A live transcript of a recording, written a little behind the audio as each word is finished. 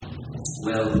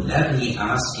Well, let me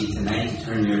ask you tonight to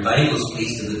turn your Bibles,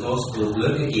 please, to the Gospel of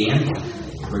Luke again.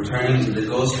 We're turning to the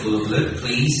Gospel of Luke,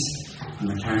 please. And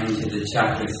we're turning to the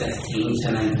chapter 15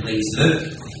 tonight, please. Luke,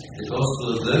 the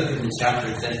Gospel of Luke in the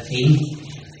chapter 15.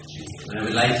 What I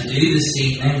would like to do this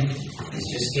evening is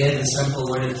just give a simple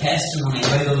word of testimony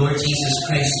how the Lord Jesus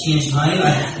Christ changed my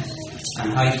life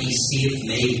and how He saved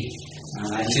me.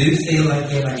 And I do feel like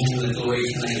giving Him the glory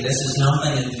tonight. This is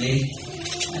nothing of me.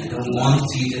 I don't want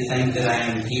you to think that I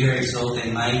am here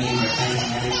exalting my name or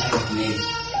thinking anything of me.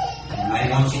 And I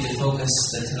want you to focus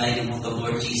tonight on what the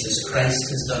Lord Jesus Christ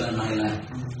has done in my life.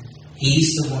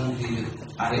 He's the one who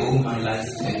I owe my life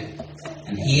to.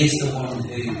 And He is the one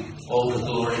who all the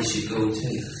glory should go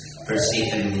to for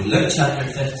saving me. Luke chapter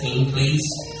 15, please.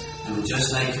 I would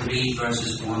just like to read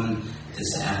verses 1 to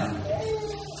 7.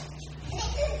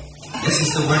 This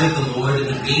is the word of the Lord, and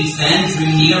it reads, Then drew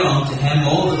near unto him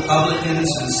all the publicans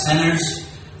and sinners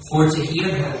for to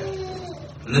hear him.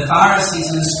 And the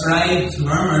Pharisees and scribes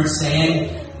murmured,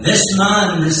 saying, This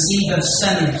man receiveth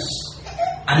sinners,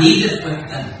 and eateth with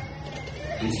them.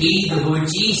 And He, the Lord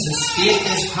Jesus, spake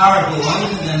this parable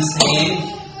unto them, saying,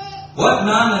 What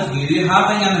man of you,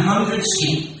 having 100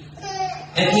 sheep,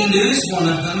 if he lose one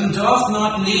of them, doth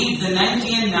not leave the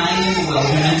 99 in the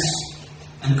wilderness,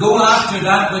 and go after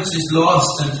that which is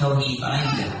lost until he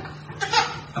find it?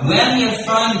 And when he hath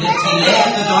found it, he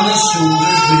layeth it on his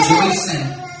shoulders, rejoicing.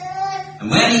 And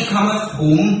when he cometh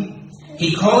home,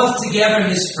 he calleth together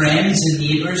his friends and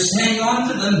neighbours, saying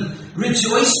unto them,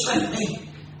 Rejoice with me,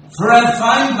 for I have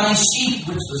found my sheep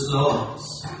which was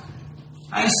lost.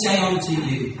 I say unto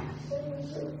you,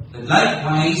 that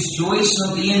likewise joy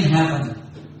shall be in heaven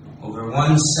over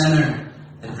one sinner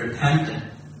that repenteth,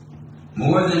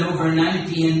 more than over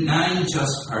 99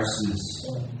 just persons,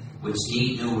 which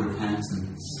need no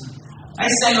repentance. I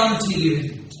say unto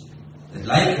you, that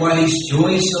likewise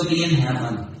joy shall be in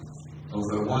heaven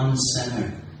over one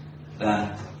sinner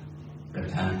that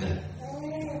repenteth.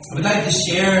 I would like to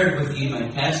share with you my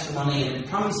testimony, and it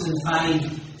comes in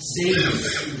 5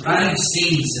 C's. 5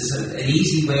 C's is an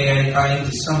easy way I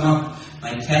find to sum up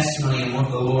my testimony and what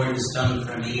the Lord has done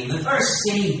for me. And the first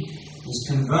C is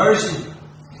conversion.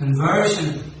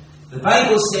 Conversion. The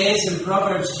Bible says in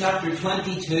Proverbs chapter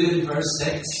 22 and verse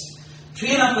 6,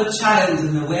 Train up a child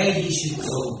in the way he should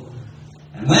go,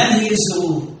 and when he is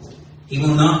old, he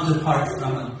will not depart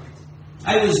from it.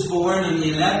 I was born on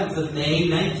the 11th of May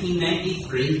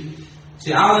 1993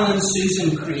 to Alan and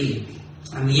Susan Cree.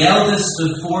 I'm the eldest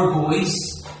of 4 boys,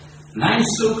 and I'm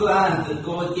so glad that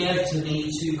God gave to me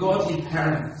 2 godly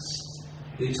parents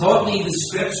who taught me the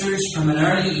Scriptures from an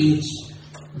early age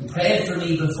and prayed for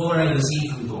me before I was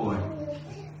even born.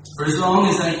 For as long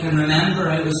as I can remember,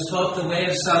 I was taught the way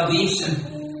of salvation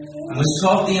and was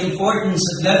taught the importance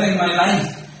of living my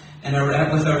life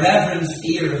with a reverent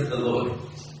fear of the Lord.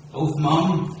 Both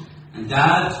Mum and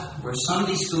Dad were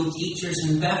Sunday school teachers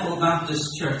in Bethel Baptist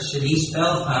Church in East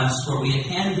Belfast, where we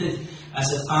attended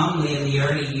as a family in the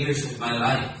early years of my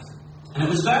life. And it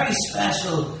was very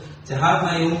special to have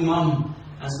my own mum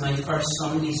as my first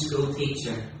Sunday school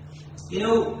teacher. You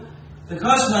know,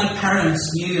 because my parents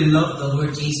knew and loved the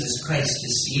Lord Jesus Christ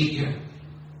as Saviour,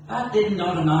 that didn't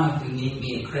automatically make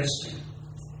me a Christian.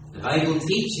 The Bible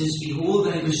teaches, Behold,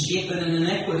 I was shapen in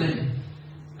iniquity,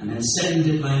 and in sin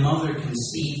did my mother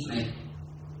conceive me.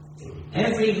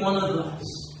 Every one of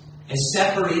us is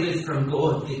separated from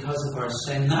God because of our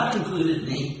sin. That included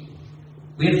me.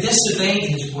 We have disobeyed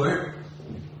His word,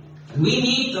 and we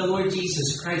need the Lord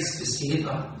Jesus Christ to save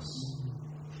us.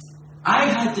 I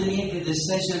had to make a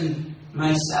decision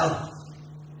myself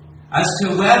as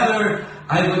to whether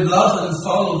I would love and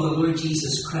follow the Lord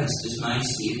Jesus Christ as my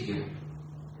Saviour.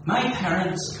 My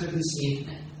parents couldn't save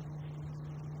me.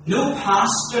 No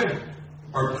pastor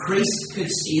or priest could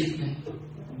save me.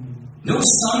 No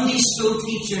Sunday school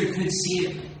teacher could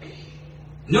save me.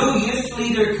 No youth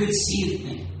leader could save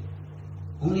me.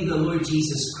 Only the Lord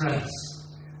Jesus Christ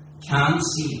can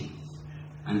save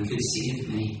and could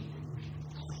save me.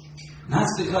 And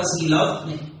that's because He loved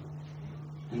me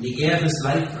and He gave His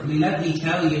life for me. Let me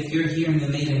tell you, if you're here in the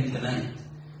meeting tonight,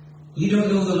 you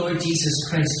don't know the Lord Jesus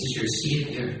Christ as your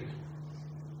Saviour.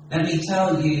 Let me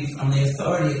tell you, from the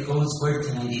authority of God's word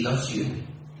tonight, He loves you.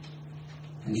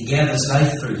 And He gave His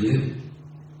life for you.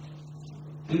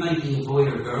 You might be a boy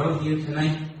or girl here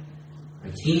tonight, or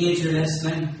a teenager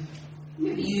listening.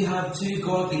 Maybe you have 2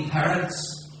 godly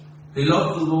parents who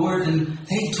love the Lord, and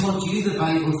they taught you the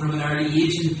Bible from an early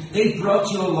age, and they brought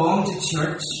you along to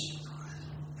church.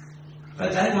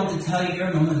 But I want to tell you,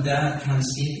 your mum and dad can't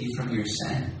save you from your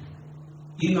sin.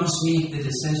 You must make the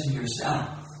decision yourself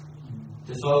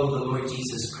to follow the Lord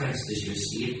Jesus Christ as your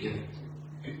Saviour.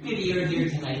 Maybe you're here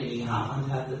tonight and you haven't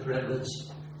had the privilege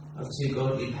of two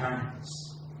godly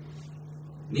parents.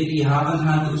 Maybe you haven't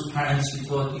had those parents who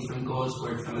taught you from God's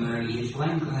Word from an early age. Well,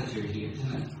 I'm glad you're here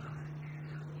tonight.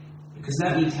 Because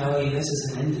let me tell you, this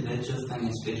is an individual thing.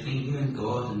 It's between you and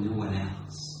God and no one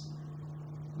else.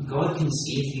 And God can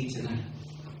save you tonight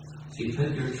if you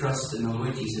put your trust in the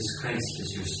Lord Jesus Christ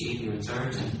as your Saviour. It's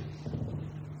urgent.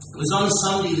 It was on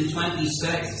Sunday the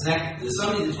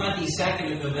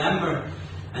 22nd of November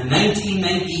in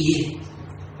 1998,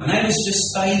 when I was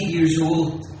just 5 years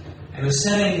old. I was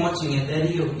sitting watching a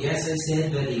video. Yes, I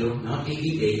said video, not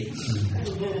DVD.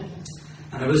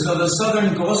 And it was of a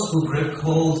southern gospel group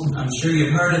called, I'm sure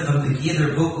you've heard of them, the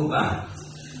Gaither Vocal Band.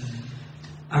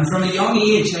 And from a young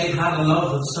age I've had a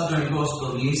love of southern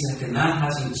gospel music, and that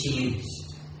hasn't changed.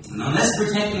 And on this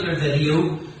particular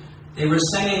video, they were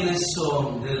singing this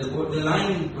song. The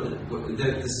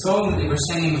song that they were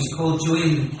singing was called Joy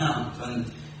in the Camp. And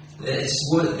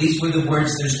these were the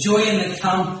words: there's joy in the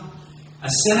camp, a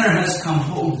sinner has come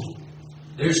home.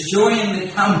 There's joy in the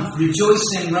camp,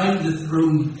 rejoicing round the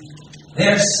throne.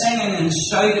 They're singing and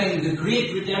shouting the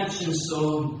great redemption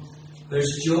song.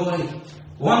 There's joy,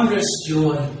 wondrous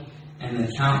joy in the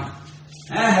camp.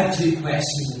 I had two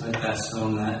questions about that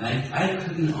song that night. I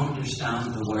couldn't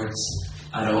understand the words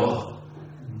at all.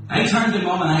 I turned to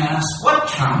Mum and I asked, what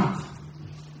camp?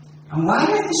 And why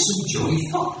are they so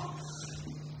joyful?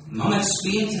 Mum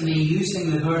explained to me, using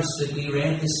the verse that we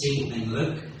read this evening,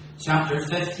 Luke chapter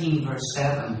 15 verse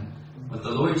 7, what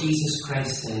the Lord Jesus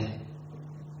Christ said.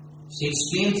 She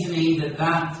explained to me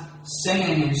that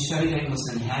singing and shouting was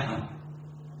in heaven.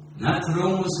 And that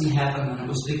throne was in heaven, and it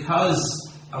was because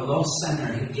a lost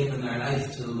sinner had given their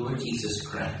life to the Lord Jesus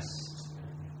Christ.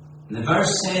 And the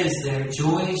verse says, their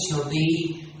joy shall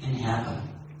be in heaven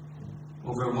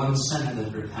over one sinner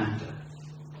that repenteth.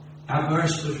 That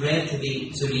verse was read to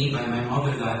me by my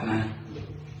mother that night.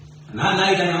 And that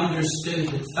night I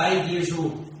understood, at 5 years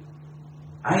old,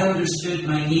 I understood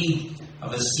my need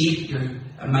of a Saviour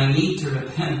and my need to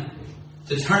repent,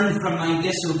 to turn from my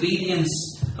disobedience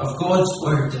of God's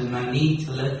Word and my need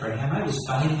to live for Him. I was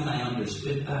 5 when I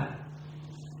understood that.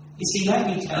 You see, let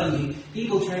me tell you,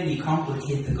 people try to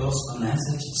complicate the gospel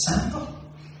message. It's simple.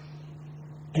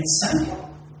 It's simple.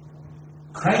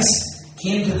 Christ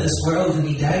came to this world and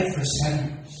He died for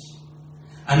sinners.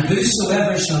 And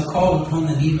whosoever shall call upon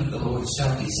the name of the Lord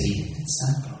shall be saved. It's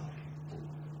simple.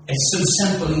 It's so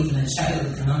simple even a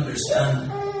child can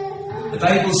understand. The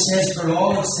Bible says, for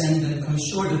all have sinned and come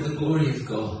short of the glory of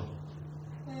God.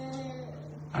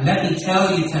 And let me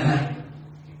tell you tonight,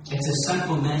 it's a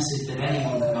simple message that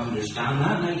anyone can understand.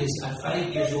 That night, at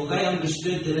 5 years old, I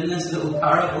understood that in this little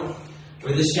parable,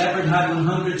 where the shepherd had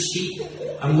 100 sheep,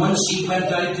 and one sheep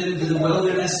went out into the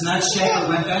wilderness, and that shepherd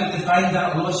went out to find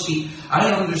that lost sheep,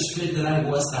 I understood that I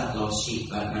was that lost sheep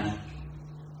that night.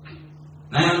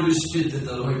 And I understood that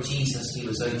the Lord Jesus, He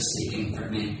was out seeking for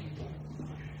me.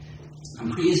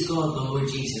 And praise God, the Lord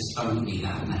Jesus found me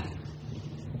that night.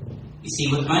 You see,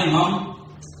 with my mum,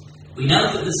 we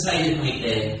knelt at the side of my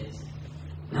bed,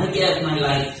 and I gave my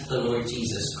life to the Lord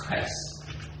Jesus Christ.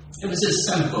 It was a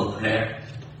simple prayer.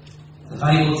 The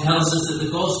Bible tells us that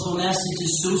the gospel message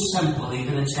is so simple,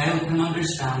 even a child can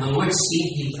understand. The Lord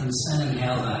saved me from sin and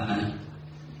hell that night.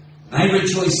 And I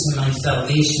rejoice in my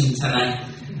salvation tonight.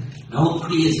 And all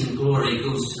praise and glory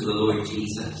goes to the Lord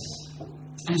Jesus.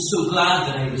 I'm so glad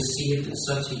that I was saved at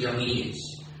such a young age.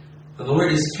 The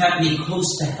Lord has kept me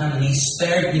close to Him, and He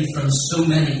spared me from so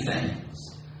many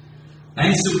things.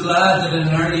 I'm so glad that at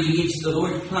an early age the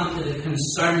Lord planted a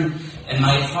concern in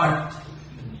my heart.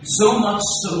 So much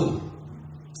so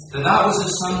that was a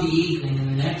Sunday evening and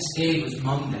the next day was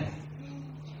Monday.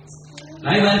 And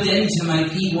I went into my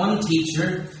P1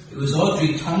 teacher, it was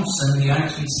Audrey Thompson, who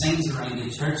actually sings around the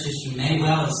church, as you may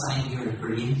well have signed here at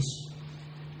Grange.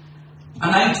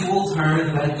 And I told her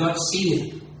that I got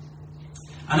saved.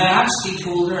 And I actually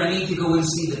told her I need to go and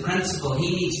see the principal. He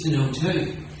needs to know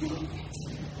too.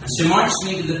 And she marched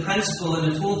me to the principal,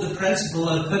 and I told the principal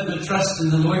I'd put my trust in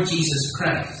the Lord Jesus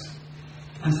Christ.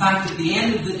 In fact, at the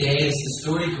end of the day, as the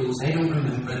story goes, I don't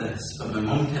remember this, but my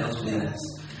mum tells me this.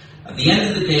 At the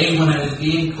end of the day, when I was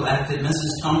being collected,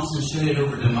 Mrs. Thompson shouted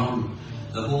over to Mum,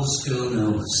 the whole school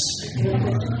knows.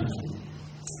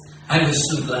 I was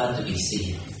so glad to be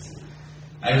saved.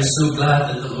 I was so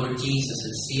glad that the Lord Jesus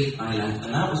had saved my life,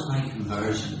 and that was my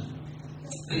conversion.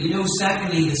 But you know,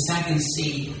 secondly, the second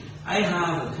C, I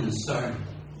have a concern.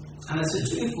 And it's a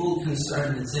twofold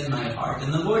concern that's in my heart,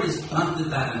 and the Lord has planted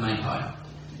that in my heart.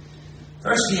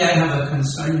 Firstly, I have a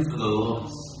concern for the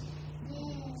lost.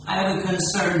 I have a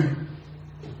concern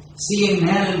seeing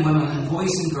men and women and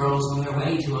boys and girls on their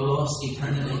way to a lost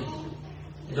eternity,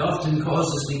 it often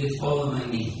causes me to fall on my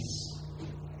knees.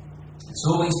 It's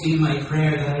always been my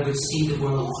prayer that I would see the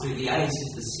world through the eyes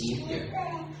of the Saviour,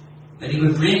 that He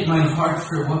would break my heart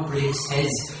for what breaks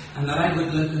His, and that I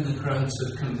would look in the crowds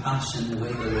with compassion the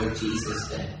way the Lord Jesus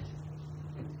did.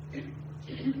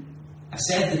 I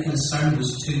said the concern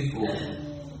was twofold.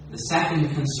 The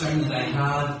second concern that I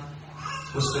had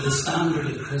was for the standard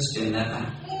of Christian living.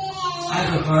 I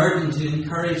have a burden to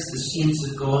encourage the saints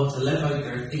of God to live out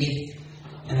their faith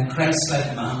in a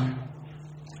Christ-like manner,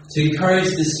 to encourage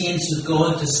the saints of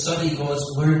God to study God's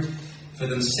Word for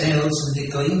themselves and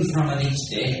to glean from it each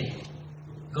day.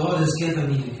 God has given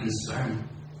me a concern.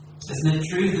 Isn't it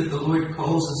true that the Lord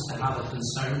calls us to have a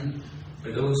concern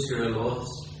for those who are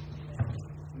lost?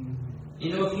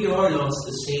 You know, if you are lost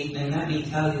this evening, let me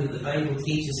tell you, the Bible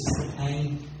teaches us that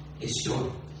time is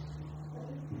short.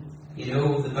 You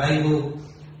know, the Bible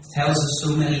tells us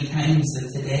so many times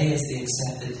that today is the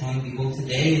accepted time. Behold,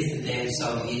 today is the day of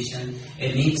salvation.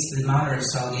 It makes the matter of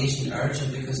salvation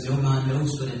urgent because no man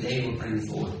knows what a day will bring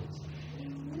forth.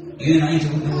 You and I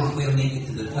don't know if we'll make it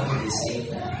to the pillar this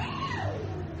evening.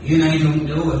 You and I don't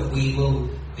know if we will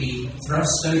be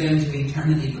thrust out into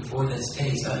eternity before this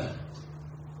day's out.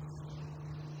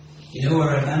 You know,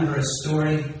 I remember a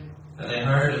story that I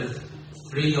heard of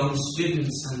 3 young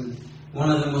students, and one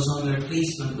of them was on their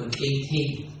placement with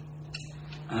BT.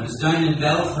 And I was down in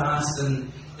Belfast,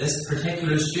 and this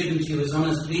particular student who was on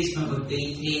his placement with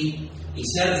BT, he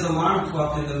set his alarm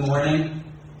clock in the morning,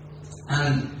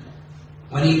 and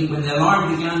when the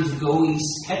alarm began to go, he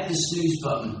hit the snooze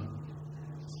button.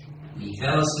 And he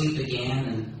fell asleep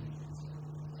again,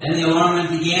 and then the alarm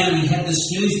went again, and he hit the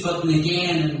snooze button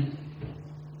again, and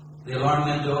the alarm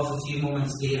went off a few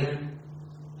moments later.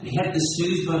 And he hit the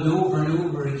snooze button over and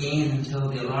over again until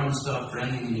the alarm stopped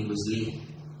ringing and he was late.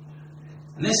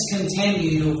 And this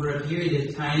continued over a period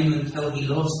of time until he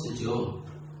lost the job.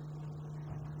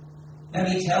 Let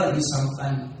me tell you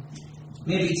something.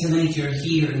 Maybe tonight you're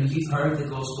here and you've heard the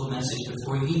gospel message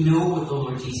before. You know what the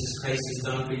Lord Jesus Christ has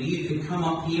done for you. You could come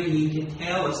up here and you could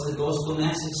tell us the gospel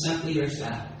message simply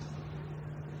yourself.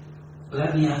 But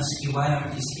let me ask you, why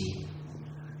aren't you saved?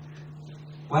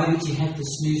 Why would you hit the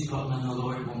snooze button on the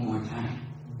Lord one more time?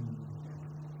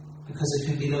 Because it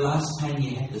could be the last time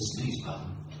you hit the snooze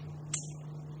button.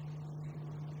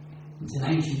 And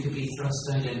tonight you could be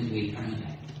thrust out into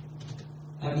eternity.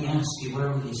 Let me ask you, where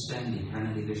will you spend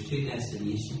eternity? There's 2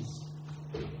 destinations.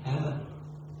 Heaven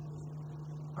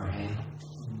or hell.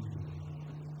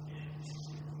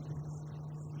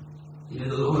 You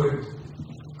know, the Lord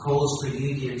calls for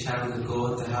you, dear child of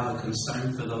God, to have a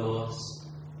concern for the lost.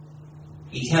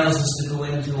 He tells us to go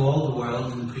into all the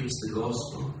world and preach the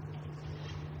gospel.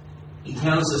 He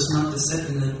tells us not to sit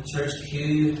in the church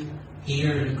pew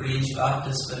here in Grange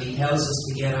Baptist, but He tells us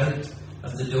to get out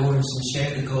of the doors and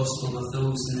share the gospel with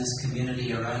those in this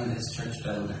community around this church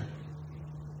building.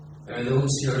 There are those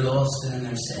who are lost in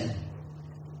their sin.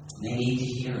 They need to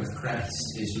hear of Christ,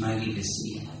 who is mighty to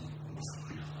save.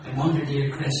 I wonder,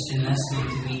 dear Christian, listening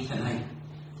to me tonight,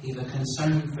 do you have a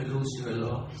concern for those who are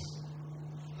lost?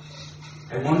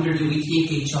 I wonder, do we take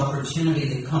each opportunity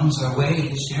that comes our way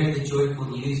to share the joyful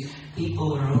news?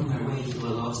 People are on their way to a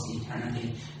lost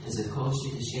eternity. Does it cause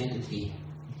you to shed a tear?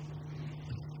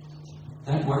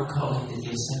 That work colleague that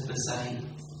you sit beside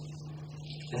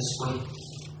this week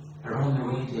are on their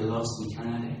way to a lost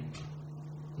eternity.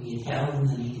 Will you tell them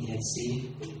they need to get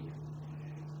saved?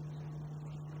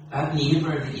 That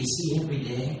neighbour that you see every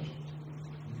day,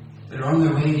 they're on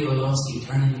their way to a lost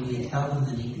eternity. Will you tell them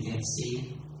they need to get saved?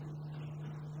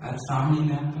 That family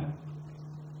member,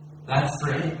 that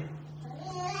friend,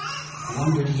 I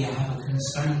wonder, do you have a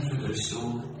concern for their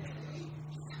soul?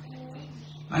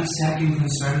 My second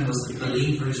concern was that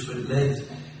believers would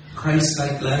live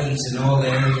Christ-like lives in all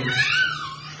areas.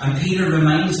 And Peter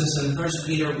reminds us in 1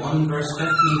 Peter 1 verse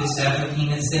 15 to 17,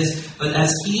 it says, "But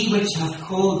as He which hath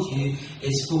called you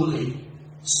is holy,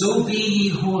 so be ye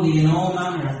holy in all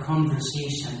manner of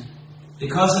conversation.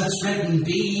 Because it's written,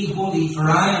 Be ye holy, for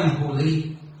I am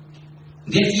holy.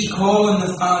 And if ye call on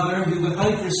the Father, who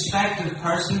without respect of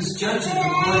persons judgeth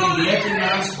according to every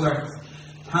man's work,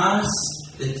 pass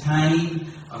the time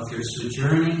of your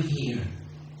sojourning here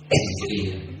in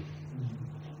fear."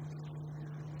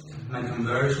 My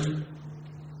conversion,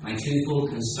 my twofold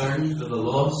concern for the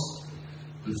lost,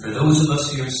 and for those of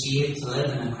us who are saved to live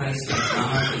in a Christ-like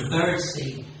manner. The third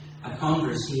C, a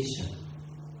conversation.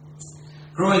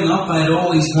 Growing up, I had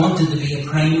always wanted to be a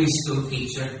primary school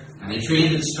teacher, and I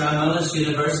trained at Stranmillis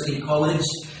University College,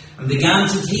 and began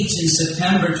to teach in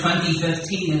September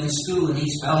 2015 in a school in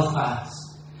East Belfast.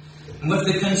 And with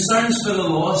the concerns for the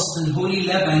lost and holy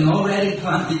living already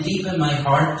planted deep in my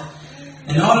heart,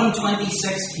 in autumn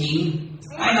 2016,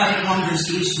 I had a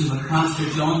conversation with Pastor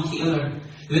John Taylor,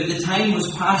 who at the time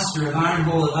was pastor of Iron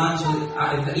Hall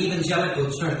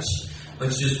Evangelical Church,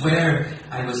 which is where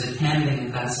I was attending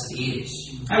at that stage.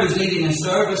 I was leading a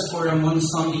service for him one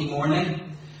Sunday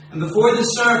morning, and before the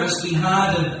service we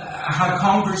had a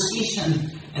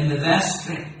conversation in the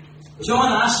vestry.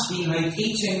 John asked me how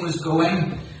teaching was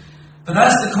going, but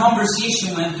as the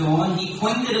conversation went on, he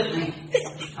pointed at me.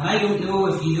 And I don't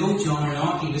know if you know John or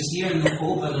not, he was here in the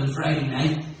pulpit on Friday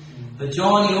night. But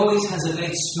John, he always has a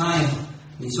big smile,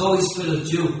 and he's always full of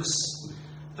jokes.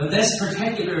 But this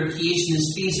particular occasion,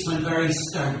 his face went very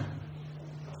stern.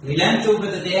 He leant over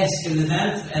the desk in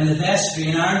the vestry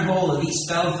in Iron Hall at East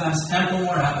Belfast,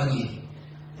 Templemore Avenue.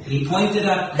 And he pointed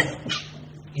at me.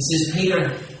 He says,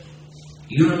 Peter,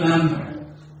 you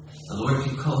remember, the Lord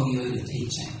could call you out of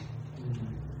teaching.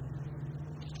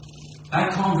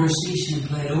 That conversation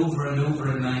played over and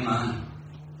over in my mind.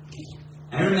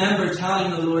 I remember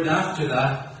telling the Lord after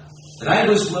that I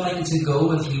was willing to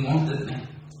go if He wanted me.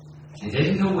 I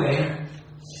didn't know where,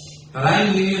 but I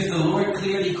knew if the Lord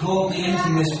clearly called me into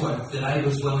His work that I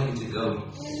was willing to go.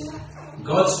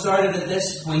 God started at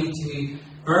this point to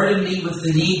burden me with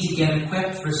the need to get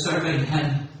equipped for serving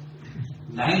Him.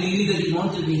 And I knew that He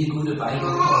wanted me to go to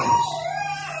Bible college.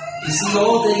 You see,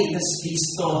 all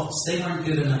these thoughts, they weren't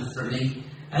good enough for me.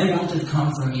 I wanted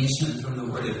confirmation from the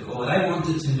Word of God. I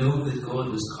wanted to know that God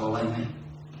was calling me.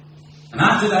 And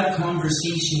after that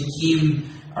conversation came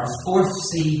our fourth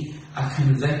C, a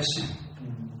conviction.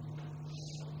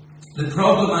 The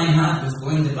problem I had with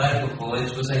going to Bible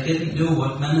college was I didn't know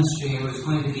what ministry I was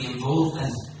going to be involved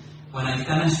in when I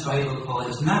finished Bible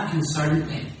college, and that concerned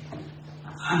me.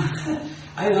 And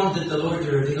I wanted the Lord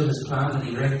to reveal His plan to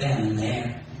me right then and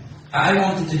there. I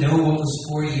wanted to know what was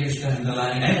 4 years down the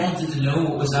line. I wanted to know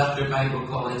what was after Bible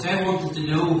college. I wanted to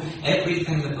know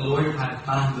everything that the Lord had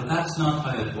planned, but that's not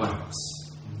how it works.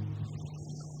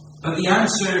 But the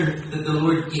answer that the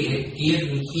Lord gave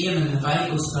me came in the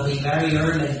Bible study very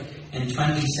early in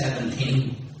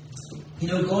 2017. You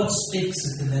know, God speaks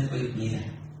at the midweek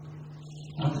meeting.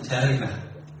 I want to tell you that.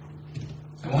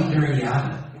 I wonder where you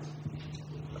have it.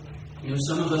 You know,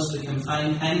 some of us, we can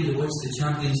find time to watch the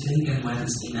Champions League on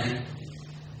Wednesday night,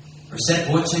 or sit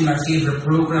watching our favourite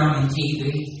programme on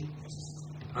TV,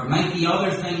 or it might be other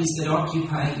things that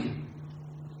occupy you.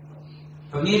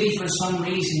 But maybe for some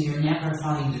reason you're never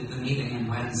found at the meeting on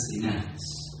Wednesday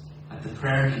nights, at the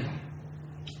prayer meeting.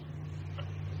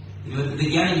 You know, at the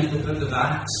beginning of the book of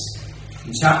Acts,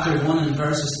 in chapter 1 and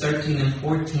verses 13 and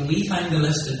 14, we find a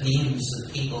list of names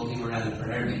of people who were at a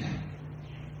prayer meeting.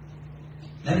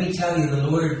 Let me tell you,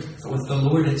 with the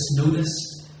Lord it's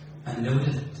noticed and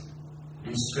noted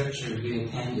in Scripture who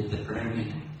attended the prayer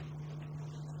meeting.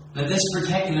 Now this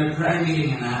particular prayer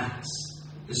meeting in Acts,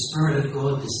 the Spirit of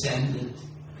God descended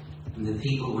and the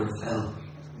people were filled.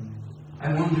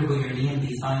 I wonder will your name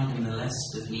be found in the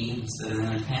list of names that are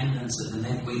in attendance at the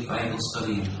midweek Bible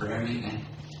study and prayer meeting.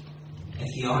 If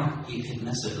you aren't, you could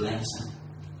miss a blessing.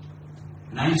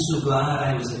 And I'm so glad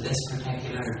I was at this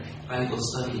particular Bible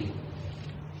study.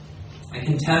 I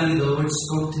can tell you the Lord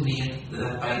spoke to me at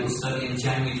the Bible study in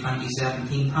January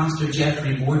 2017. Pastor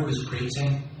Jeffrey Ward was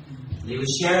preaching, and he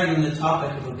was sharing on the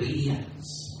topic of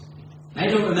obedience. And I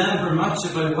don't remember much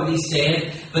about what he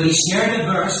said, but he shared a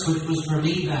verse which was for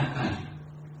me that time.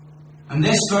 And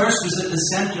this verse was at the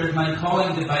centre of my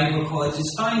calling to Bible college.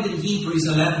 It's found in Hebrews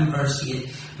 11 verse 8.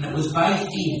 And it was by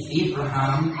faith,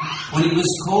 Abraham, when he was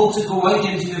called to go out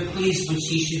into a place which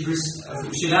he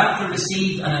should after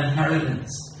receive an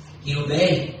inheritance, he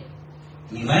obeyed.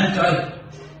 And he went out,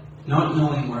 not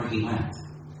knowing where he went.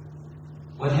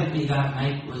 What hit me that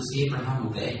night was Abraham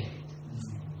obeyed.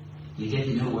 He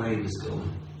didn't know where he was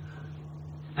going.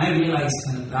 I realised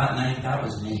that night that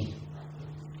was me.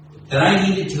 That I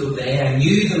needed to obey. I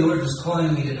knew the Lord was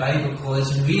calling me to Bible college,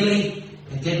 and really,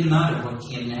 it didn't matter what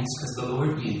came next because the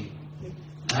Lord knew.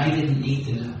 And I didn't need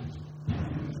to know.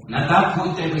 And at that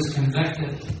point I was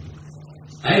convicted.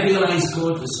 I realised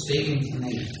God was speaking to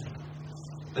me.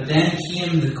 But then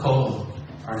came the call,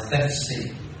 our fifth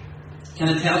C. Can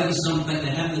I tell you something?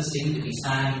 The hymn that seemed to be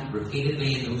sang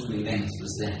repeatedly in those meetings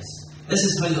was this. This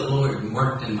is how the Lord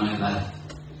worked in my life.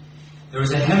 There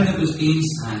was a hymn that was being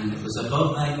sang that was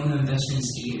above thine own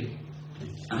ambitions here.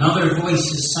 Another voice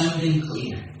is sounding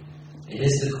clear. It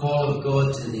is the call of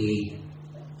God to thee.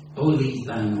 O leave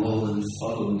thine all and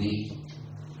follow me.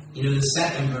 You know, the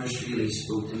second verse really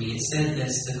spoke to me. It said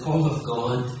this, the call of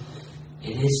God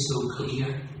it is so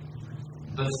clear.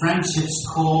 But friendship's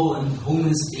call and home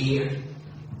is dear.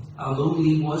 How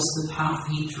lonely was the path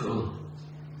he trod.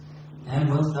 Then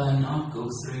wilt thou not go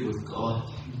through with God?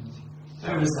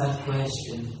 There was that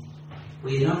question.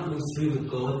 Will you not go through with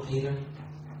God, Peter?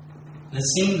 And it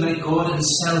seemed like God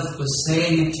himself was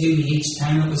saying it to me each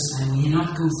time it was saying, will you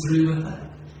not go through with it?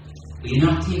 Will you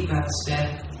not take that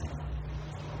step?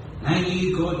 And I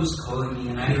knew God was calling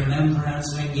me, and I remember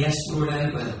answering, yes, Lord,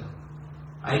 I will.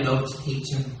 I loved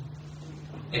teaching.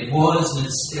 It was and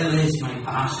it still is my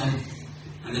passion.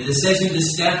 And the decision to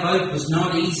step out was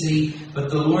not easy, but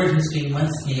the Lord has been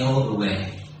with me all the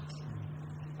way.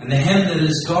 And the hymn that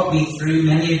has got me through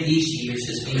many of these years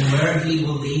has been, where he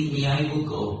will lead me, I will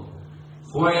go.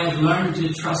 For I have learned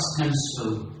to trust him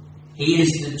so. He is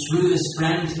the truest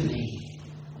friend to me.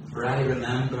 For I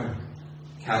remember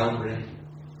Calvary.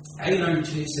 I learned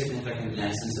 2 significant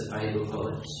lessons at Bible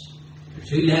College.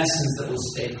 2 lessons that will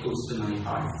stay close to my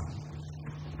heart.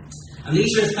 And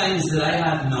these are things that I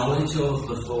had knowledge of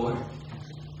before,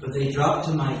 but they dropped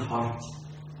to my heart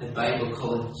at Bible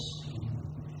College.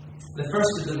 The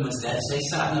first of them was this. I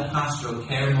sat in a pastoral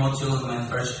care module in my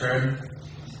first term,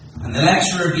 and the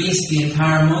lecturer based the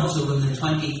entire module on the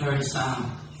 23rd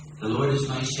Psalm. The Lord is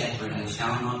my shepherd, I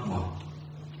shall not want.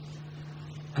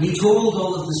 And he told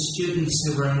all of the students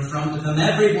who were in front of him,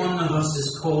 every one of us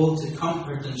is called to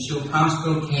comfort and show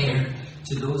pastoral care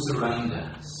to those around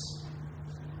us.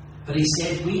 But he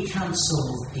said, we can't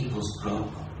solve people's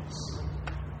problems.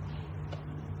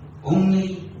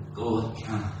 Only God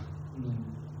can.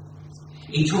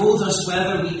 He told us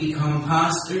whether we become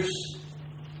pastors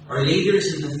or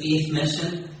leaders in the faith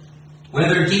mission,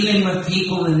 whether dealing with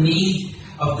people in need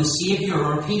of the Saviour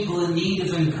or people in need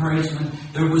of encouragement,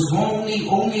 there was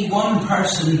only one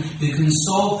person who can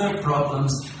solve their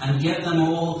problems and give them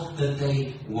all that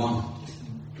they want.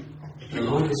 The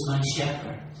Lord is my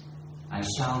shepherd, I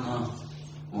shall not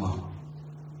want.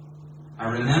 I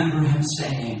remember him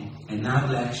saying in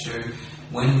that lecture,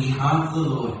 when we have the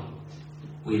Lord,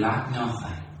 we lack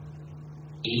nothing,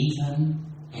 even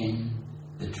in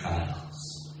the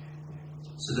trials.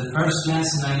 So the first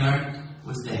lesson I learned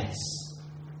was this,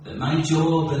 that my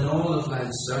job in all of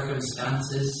life's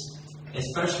circumstances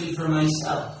is firstly for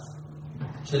myself,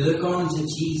 to look on to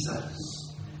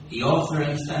Jesus, the author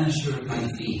and finisher of my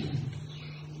faith,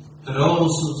 but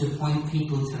also to point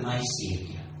people to my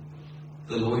Saviour,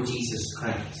 the Lord Jesus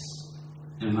Christ,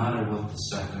 no matter what the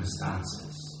circumstances.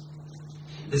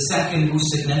 The second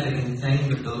most significant thing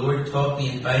that the Lord taught me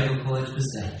in Bible College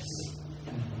was this.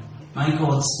 My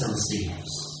God still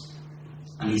saves,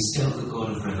 and he's still the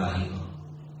God of revival.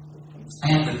 I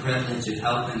had the privilege of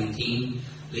helping a team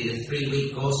lead a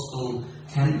 3-week gospel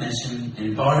tent mission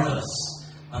in Barvas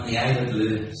on the Isle of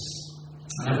Lewis.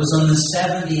 And it was on the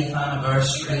 70th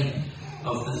anniversary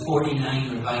of the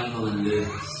 49 revival in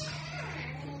Lewis.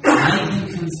 And I can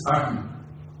confirm,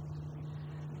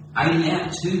 I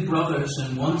met 2 brothers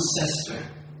and 1 sister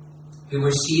who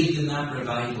were saved in that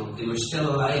revival, who were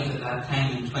still alive at that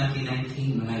time in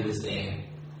 2019 when I was there.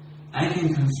 I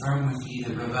can confirm with you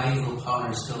that revival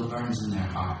power still burns in their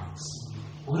hearts.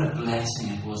 What a blessing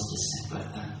it was to sit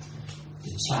with them, to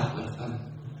chat with them,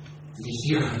 and to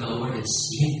hear how the Lord had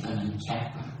saved them and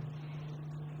kept them.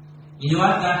 You know,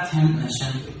 at that tent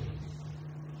mission,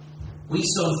 we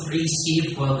saw 3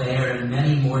 saved while there, and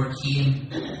many more came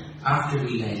after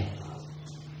we left.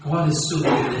 God is so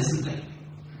good, isn't he?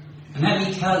 And let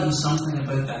me tell you something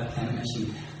about that tent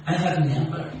mission. I have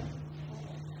never,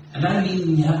 and I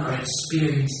mean never,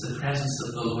 experienced the presence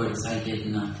of the Lord as I did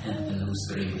in that tent in those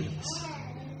 3 weeks.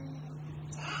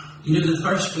 You know, the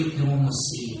first week no one was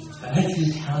saved, but I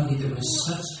can tell you there was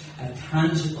such a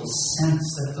tangible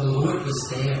sense that the Lord was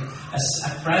there,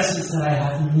 a presence that I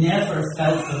have never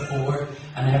felt before,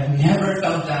 and I have never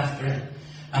felt after it.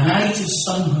 And I just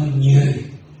somehow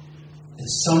knew that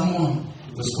someone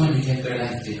was going to give their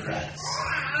life to Christ.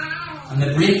 And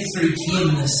the breakthrough came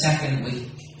in the second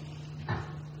week.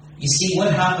 You see,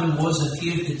 what happened was a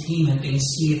few of the team had been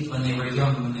saved when they were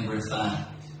young, when they were 5.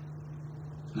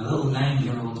 And a little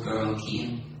 9-year-old girl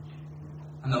came.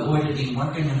 And the Lord had been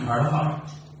working in her heart.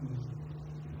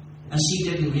 And she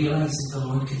didn't realise that the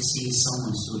Lord could save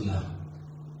someone so young.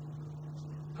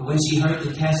 But when she heard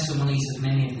the testimonies of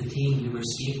many of the team who were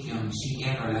saved young, she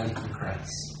gave her life to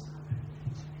Christ.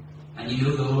 And you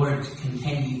know, the Lord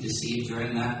continued to save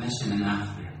during that mission and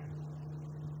after.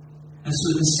 And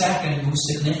so the second most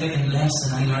significant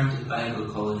lesson I learned at Bible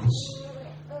College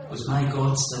was my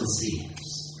God still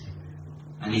saves.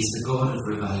 And he's the God of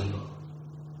revival.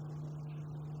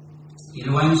 You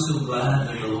know, I'm so glad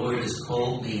that the Lord has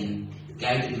called me and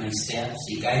guided my steps.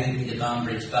 He guided me to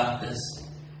Banbridge Baptist,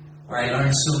 where I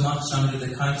learned so much under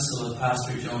the counsel of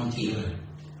Pastor John Taylor.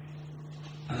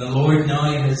 And the Lord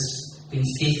now has been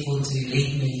faithful to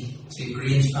lead me to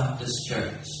Grange Baptist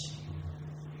Church.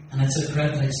 And it's a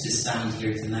privilege to stand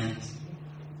here tonight,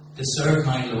 to serve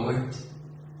my Lord,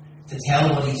 to tell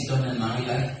what He's done in my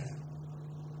life,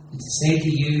 and to say to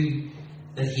you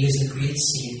that He is a great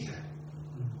Saviour.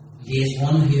 He is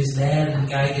one who has led and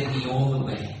guided me all the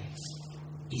way.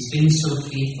 He's been so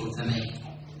faithful to me.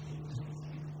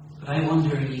 But I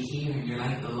wonder, are you here and you're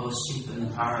like the lost sheep in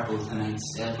the parable tonight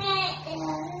still?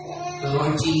 The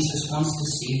Lord Jesus wants to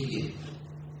save you.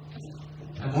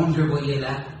 I wonder, will you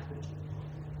let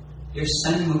your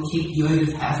sin will keep you out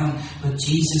of heaven, but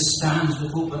Jesus stands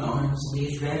with open arms and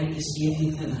He is ready to save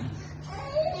you tonight.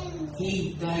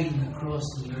 He died on the cross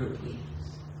in your place.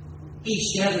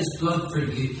 He shed His blood for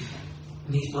you,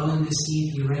 and He's willing to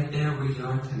save you right there where you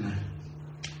are tonight.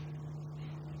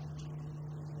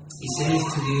 He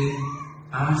says to you,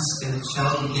 ask and it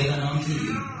shall be given unto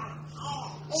you.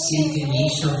 Seek and ye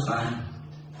shall find.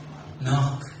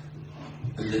 Knock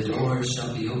and the door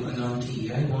shall be opened unto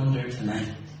you. I wonder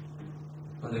tonight,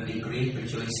 will there be great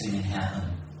rejoicing in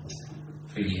heaven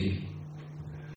for you?